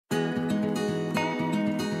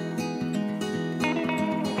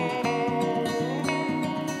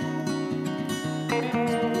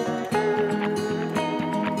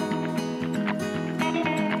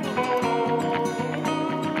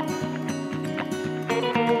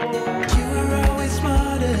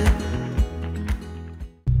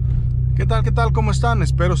¿Qué tal? ¿Cómo están?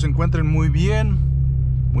 Espero se encuentren muy bien.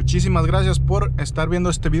 Muchísimas gracias por estar viendo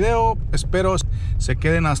este video. Espero se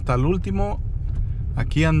queden hasta el último.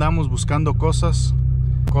 Aquí andamos buscando cosas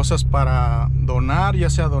para donar, ya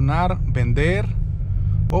sea donar, vender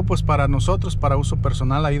o pues para nosotros, para uso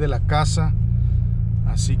personal ahí de la casa.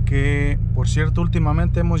 Así que, por cierto,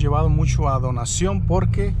 últimamente hemos llevado mucho a donación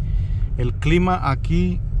porque el clima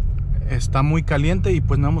aquí está muy caliente y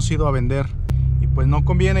pues no hemos ido a vender. Y pues no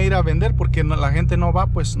conviene ir a vender porque la gente no va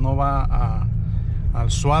al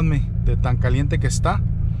Suadme de tan caliente que está.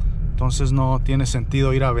 Entonces no tiene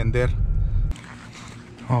sentido ir a vender.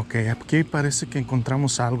 Ok, aquí parece que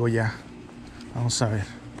encontramos algo ya. Vamos a ver.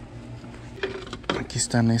 Aquí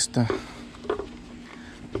está en esta.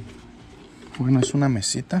 Bueno, es una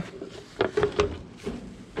mesita.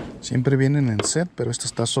 Siempre vienen en set, pero esta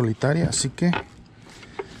está solitaria, así que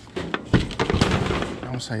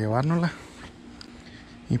vamos a llevárnosla.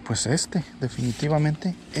 Y pues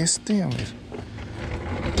definitivamente a ver.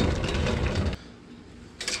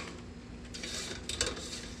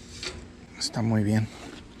 Está muy bien.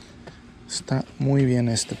 Está muy bien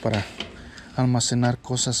para almacenar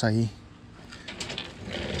cosas ahí.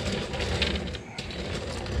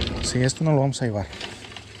 Sí, esto no lo vamos a llevar.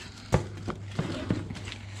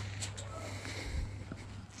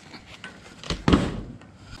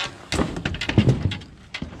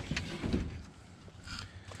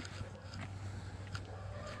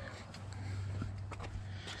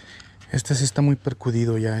 Este sí está muy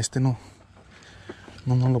percudido ya.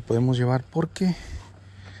 No lo podemos llevar porque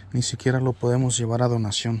ni siquiera lo podemos llevar a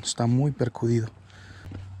donación. Está muy percudido.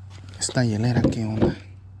 Esta hielera, ¿qué onda?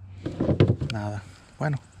 Nada.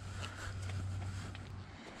 Bueno.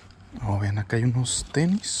 Oh, vean, acá hay unos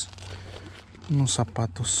tenis, unos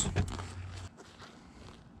zapatos.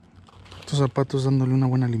 Estos zapatos dándole una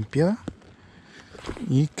buena limpiada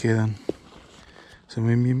y quedan. Se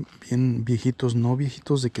ven bien viejitos, no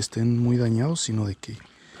viejitos de que estén muy dañados, sino de que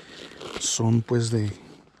son pues de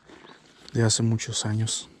hace muchos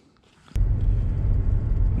años.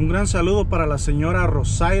 Un gran saludo para la señora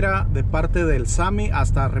Rosaira de parte del Sami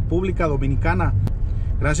hasta República Dominicana.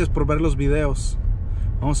 Gracias por ver los videos.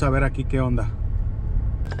 Vamos a ver aquí qué onda.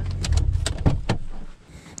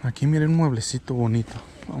 Aquí miren un mueblecito bonito.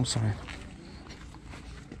 Vamos a ver.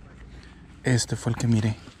 Este fue el que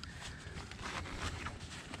miré.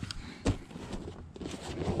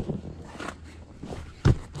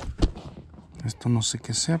 Esto no sé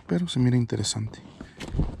qué sea, pero se mira interesante.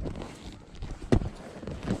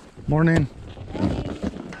 Morning.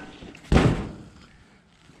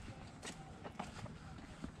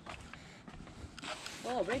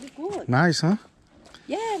 Oh, very good. Nice, huh?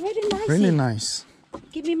 Yeah, very nice. Really nice.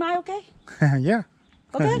 Give me mine, okay? Yeah.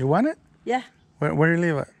 Okay. You want it? Yeah. Where do you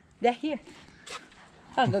live at? Yeah, here.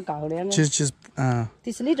 Just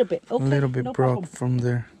Just a little bit. Okay. a little bit no broke problem. from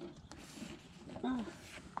there.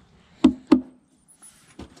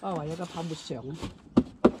 Oh, I got a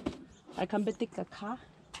I can take the car.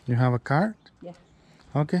 You have a card? Yeah.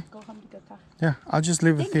 Okay. Go home to the car. Yeah, I'll just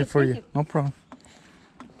leave it Thank here you, for thank you. you. No problem.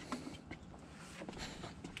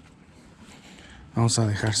 Vamos a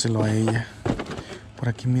dejárselo a ella. Por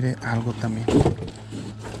aquí mire algo también.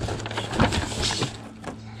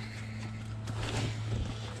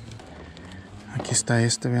 Aquí está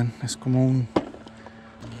vean. Es como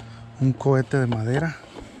un cohete de madera.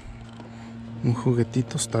 Un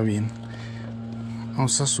juguetito, está bien.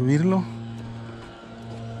 Vamos a subirlo.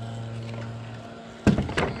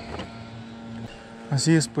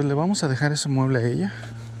 Así es, pues le vamos a dejar ese mueble a ella.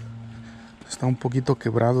 Está un poquito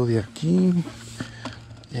quebrado de aquí.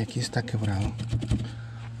 Y aquí está quebrado.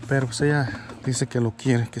 Pero pues ella dice que lo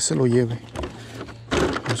quiere, que se lo lleve.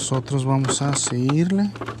 Nosotros vamos a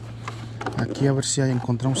seguirle. Aquí a ver si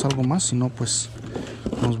encontramos algo más. Si no, pues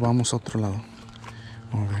nos vamos a otro lado.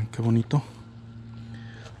 Oh, vean qué bonito.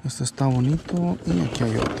 Este está bonito y aquí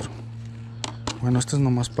hay otro. Bueno, este es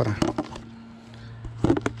nomás para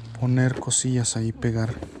poner cosillas ahí, pegar.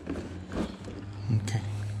 Ok.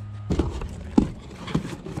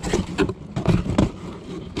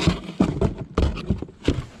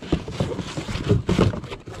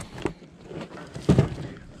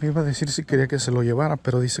 Le iba a decir si quería que se lo llevara,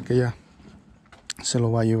 pero dice que ya se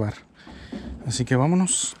lo va a llevar. Así que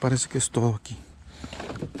vámonos, parece que es todo aquí.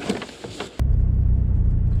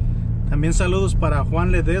 También saludos para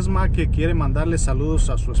Juan Ledesma, que quiere mandarle saludos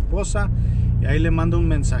a su esposa. Y ahí le manda un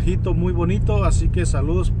mensajito muy bonito, así que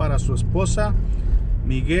saludos para su esposa.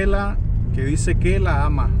 Miguela, que dice que la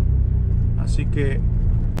ama. Así que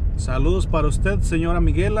saludos para usted, señora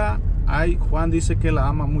Miguela. Ay, Juan dice que la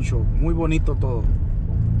ama mucho. Muy bonito todo.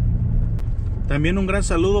 También un gran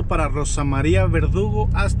saludo para Rosa María Verdugo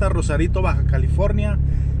hasta Rosarito, Baja California.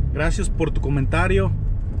 Gracias por tu comentario.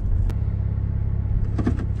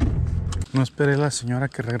 No esperé a la señora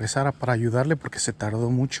que regresara para ayudarle porque se tardó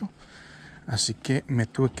mucho. Así que me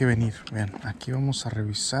tuve que venir. Vean, aquí vamos a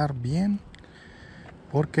revisar bien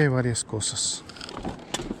porque hay varias cosas.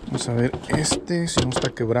 Vamos a ver este, si no está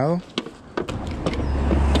quebrado.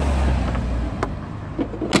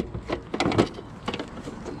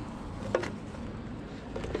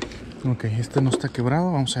 Ok, este no está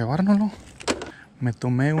quebrado, vamos a llevárnoslo. Me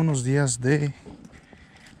tomé unos días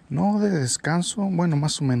no de descanso, bueno,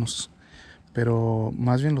 más o menos, pero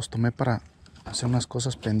más bien los tomé para hacer unas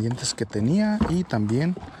cosas pendientes que tenía y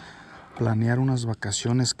también planear unas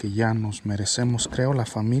vacaciones que ya nos merecemos, creo, la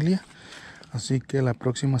familia. Así que la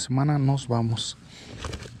próxima semana nos vamos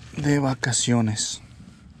de vacaciones.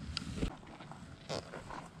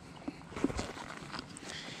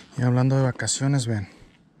 Y hablando de vacaciones, ven,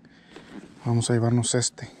 vamos a llevarnos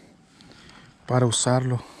este para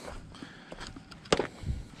usarlo.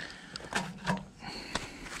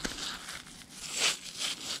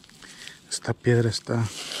 Esta piedra está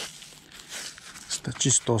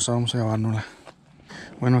chistosa, vamos a llevárnosla.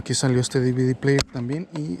 Bueno, aquí salió este DVD player también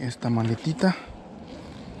y esta maletita.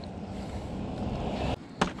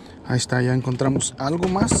 Ahí está, ya encontramos algo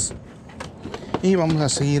más y vamos a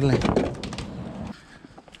seguirle.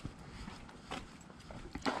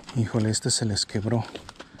 Híjole, este se les quebró.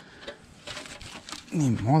 Ni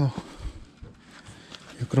modo.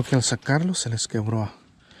 Yo creo que al sacarlo se les quebró.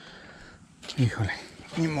 Híjole,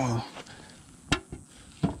 ni modo.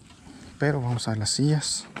 Pero vamos a ver las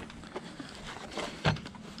sillas.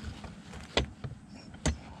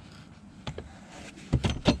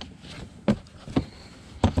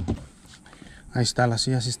 Ahí está, las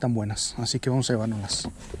sillas sí están buenas, así que vamos a llevárnoslas.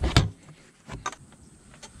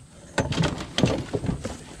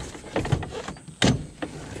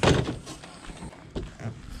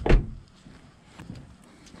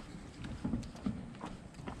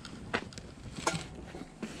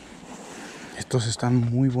 Estos están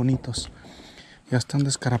muy bonitos. Ya están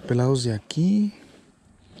descarapelados de aquí.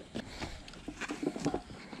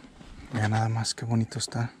 Ya nada más, qué bonito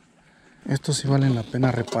está. Estos sí valen la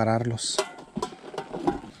pena repararlos.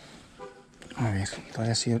 A ver,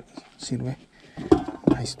 todavía sirve.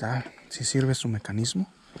 Ahí está, sí sirve su mecanismo.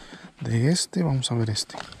 De este, vamos a ver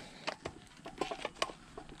este.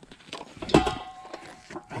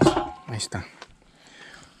 Ahí está.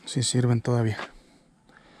 Sí sirven todavía.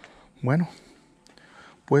 Bueno,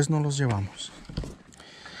 pues nos los llevamos.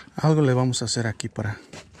 Algo le vamos a hacer aquí para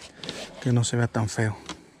que no se vea tan feo.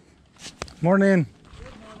 Morning.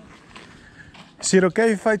 Is it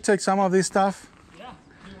okay if I take some of this stuff? Yeah.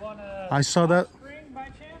 You want a I saw that. spring by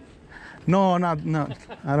chance? No, not.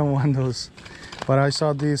 I don't want those. But I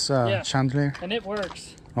saw this Yeah. chandelier. And it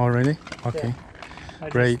works. Oh, really? Okay.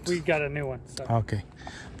 Great. We got a new one. So. Okay.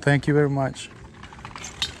 Thank you very much.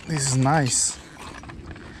 This is nice.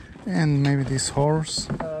 And maybe this horse.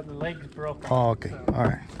 The leg's broken. Oh, okay. So, All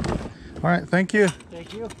right. All right. Thank you.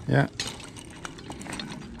 thank you. Yeah.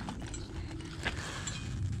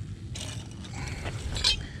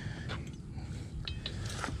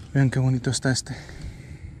 Vean qué bonito está este.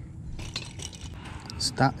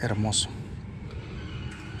 Está hermoso.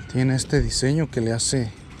 Tiene este diseño que le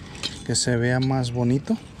hace que se vea más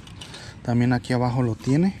bonito. También aquí abajo lo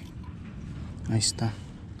tiene. Ahí está.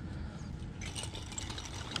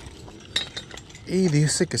 Y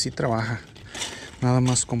dice que sí trabaja. Nada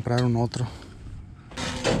más compraron otro.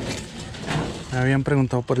 Me habían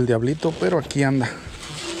preguntado por el diablito, pero aquí anda.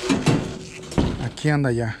 Aquí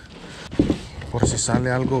anda ya. Por si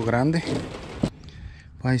sale algo grande.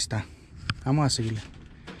 Ahí está. Vamos a seguirle.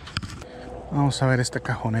 Vamos a ver esta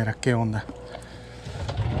cajonera. ¿Qué onda?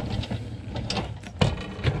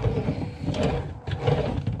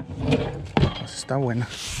 Pues está buena.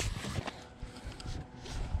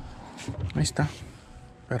 Ahí está.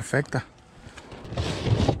 Perfecta.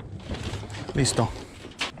 Listo.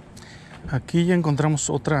 Aquí ya encontramos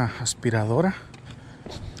otra aspiradora.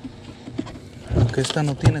 Aunque esta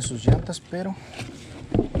no tiene sus llantas, pero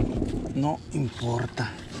no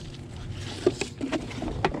importa.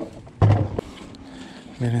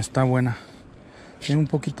 Miren, está buena. Tiene un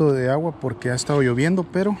poquito de agua porque ha estado lloviendo,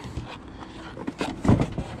 pero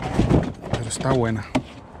está buena.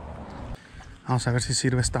 Vamos a ver si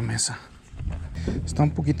sirve esta mesa. Está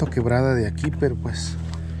un poquito quebrada de aquí, pero pues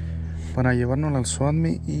para llevárnosla al SWAT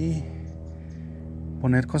meet y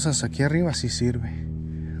poner cosas aquí arriba sí sirve.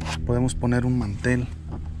 Podemos poner un mantel.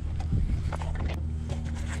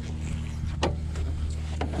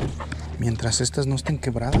 Mientras estas no estén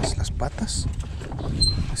quebradas, las patas,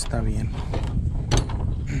 está bien.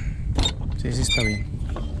 Sí, está bien.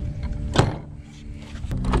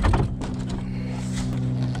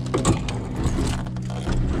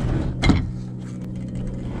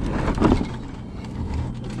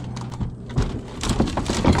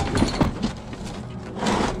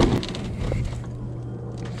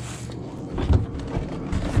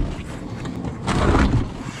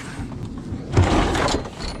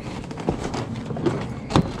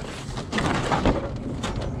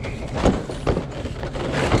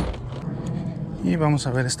 Y vamos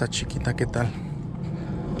a ver esta chiquita qué tal.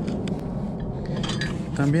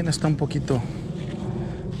 También está un poquito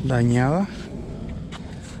dañada.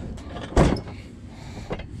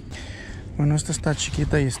 Bueno, esta está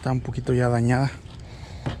chiquita y está un poquito ya dañada.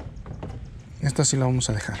 Esta sí la vamos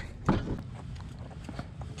a dejar.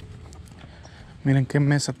 Miren qué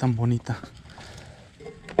mesa tan bonita.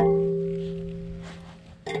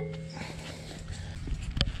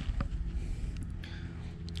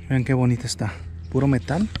 Miren qué bonita está. Puro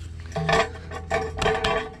metal.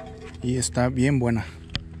 Y está bien buena.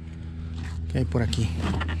 ¿Qué hay por aquí?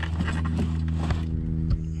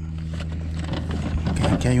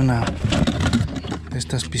 Aquí hay una de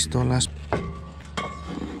estas pistolas.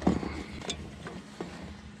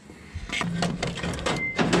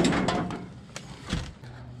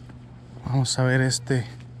 Vamos a ver este.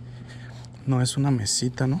 No es una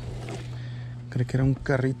mesita, ¿no? Creo que era un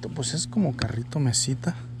carrito. Pues es como carrito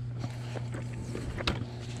mesita.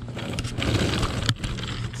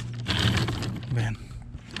 Vean.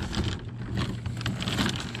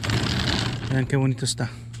 Vean qué bonito está.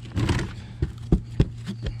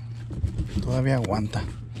 Todavía aguanta.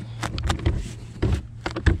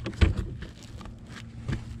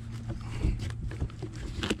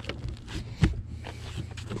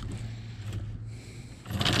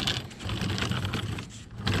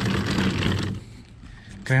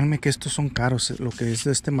 Créanme que estos son caros. Lo que es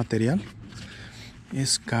de este material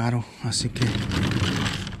es caro, así que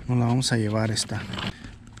nos la vamos a llevar esta.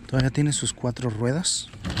 Todavía tiene sus 4 ruedas.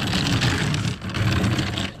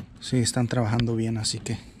 Sí, están trabajando bien, así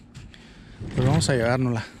que pues vamos a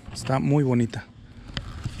llevárnosla. Está muy bonita.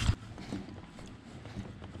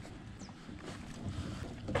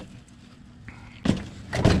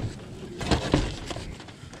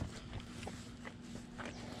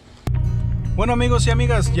 Bueno, amigos y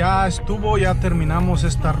amigas, ya estuvo, ya terminamos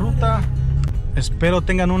esta ruta. Espero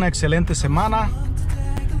tengan una excelente semana.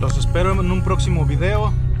 Los espero en un próximo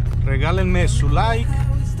video. Regálenme su like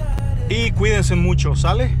y cuídense mucho,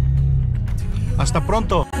 ¿sale? Hasta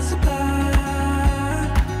pronto.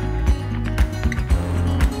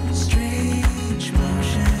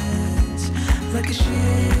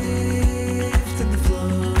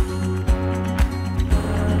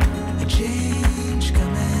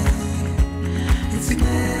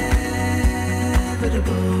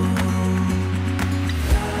 Inevitable.